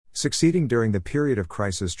Succeeding during the period of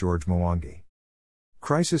crisis. George Mwangi.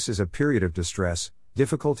 Crisis is a period of distress,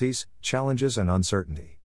 difficulties, challenges and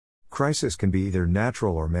uncertainty. Crisis can be either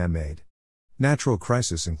natural or man-made. Natural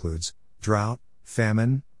crisis includes drought,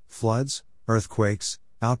 famine, floods, earthquakes,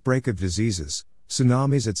 outbreak of diseases,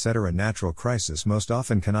 tsunamis etc. Natural crisis most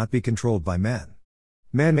often cannot be controlled by man.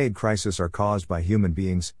 Man-made crises are caused by human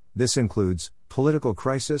beings. This includes political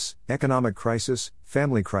crisis, economic crisis,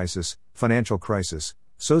 family crisis, financial crisis,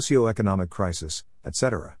 socio-economic crisis,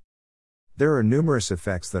 etc. There are numerous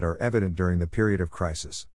effects that are evident during the period of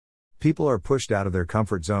crisis. People are pushed out of their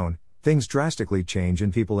comfort zone, things drastically change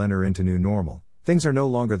and people enter into new normal, things are no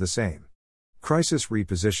longer the same. Crisis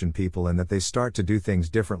reposition people in that they start to do things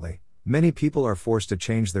differently. Many people are forced to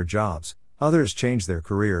change their jobs, others change their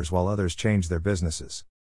careers while others change their businesses.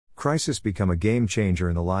 Crisis become a game changer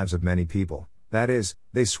in the lives of many people, that is,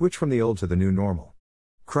 they switch from the old to the new normal.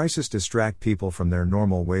 Crisis distract people from their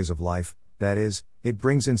normal ways of life, that is, it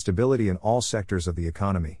brings instability in all sectors of the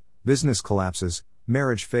economy, business collapses,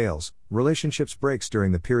 marriage fails, relationships breaks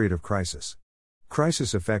during the period of crisis.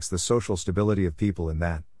 Crisis affects the social stability of people in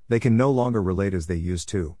that, they can no longer relate as they used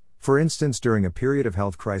to. For instance, during a period of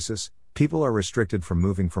health crisis, people are restricted from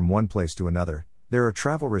moving from one place to another, there are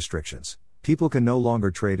travel restrictions, people can no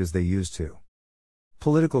longer trade as they used to.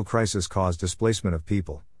 Political crisis cause displacement of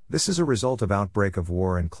people. This is a result of outbreak of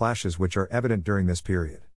war and clashes which are evident during this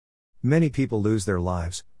period. Many people lose their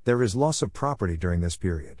lives, there is loss of property during this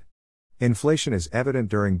period. Inflation is evident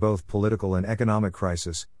during both political and economic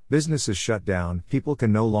crisis, businesses shut down, people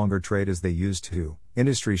can no longer trade as they used to,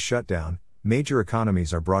 industries shut down, major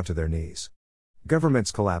economies are brought to their knees.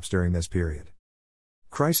 Governments collapse during this period.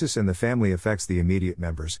 Crisis in the family affects the immediate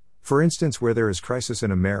members, for instance where there is crisis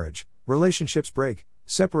in a marriage, relationships break,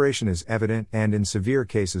 separation is evident and in severe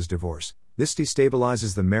cases divorce. This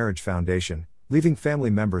destabilizes the marriage foundation, leaving family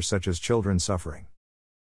members such as children suffering.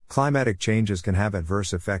 Climatic changes can have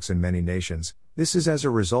adverse effects in many nations. This is as a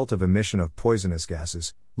result of emission of poisonous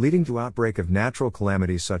gases, leading to outbreak of natural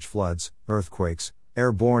calamities such floods, earthquakes,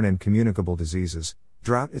 airborne and communicable diseases,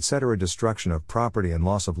 drought etc. Destruction of property and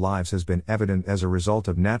loss of lives has been evident as a result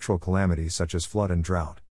of natural calamities such as flood and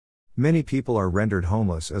drought. Many people are rendered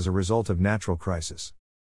homeless as a result of natural crisis.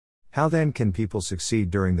 How then can people succeed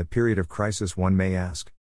during the period of crisis, one may ask?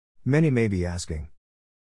 Many may be asking.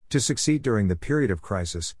 To succeed during the period of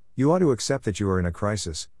crisis, you ought to accept that you are in a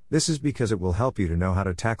crisis. This is because it will help you to know how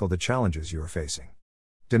to tackle the challenges you are facing.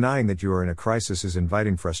 Denying that you are in a crisis is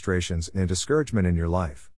inviting frustrations and discouragement in your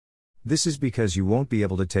life. This is because you won't be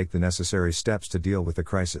able to take the necessary steps to deal with the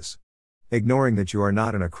crisis. Ignoring that you are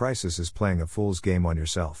not in a crisis is playing a fool's game on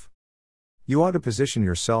yourself. You ought to position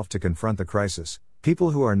yourself to confront the crisis.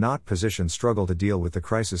 People who are not positioned struggle to deal with the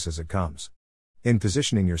crisis as it comes. In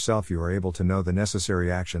positioning yourself, you are able to know the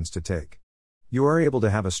necessary actions to take. You are able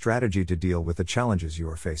to have a strategy to deal with the challenges you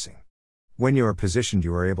are facing. When you are positioned,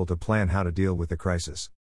 you are able to plan how to deal with the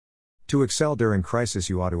crisis. To excel during crisis,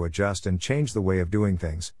 you ought to adjust and change the way of doing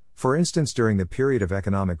things. For instance, during the period of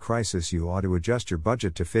economic crisis, you ought to adjust your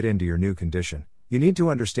budget to fit into your new condition. You need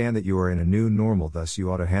to understand that you are in a new normal, thus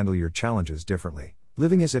you ought to handle your challenges differently.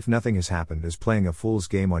 Living as if nothing has happened is playing a fool's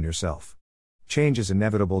game on yourself. Change is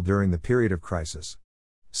inevitable during the period of crisis.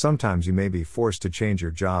 Sometimes you may be forced to change your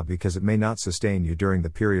job because it may not sustain you during the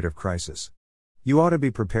period of crisis. You ought to be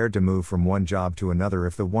prepared to move from one job to another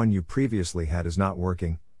if the one you previously had is not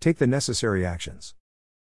working. Take the necessary actions.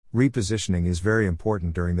 Repositioning is very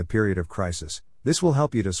important during the period of crisis. This will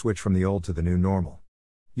help you to switch from the old to the new normal.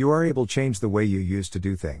 You are able to change the way you used to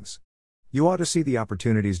do things. You ought to see the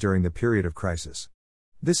opportunities during the period of crisis.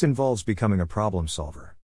 This involves becoming a problem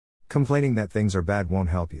solver. Complaining that things are bad won't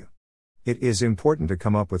help you. It is important to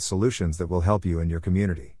come up with solutions that will help you and your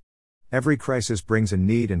community. Every crisis brings a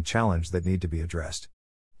need and challenge that need to be addressed.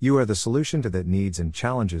 You are the solution to that needs and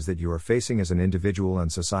challenges that you are facing as an individual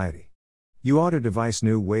and society. You ought to devise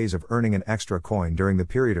new ways of earning an extra coin during the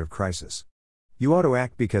period of crisis. You ought to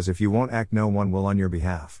act because if you won't act, no one will on your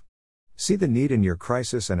behalf. See the need in your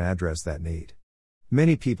crisis and address that need.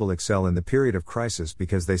 Many people excel in the period of crisis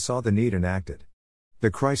because they saw the need and acted. The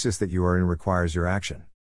crisis that you are in requires your action.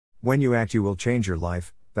 When you act, you will change your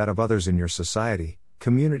life, that of others in your society,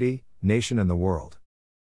 community, nation and the world.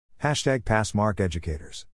 #PassMarkEducators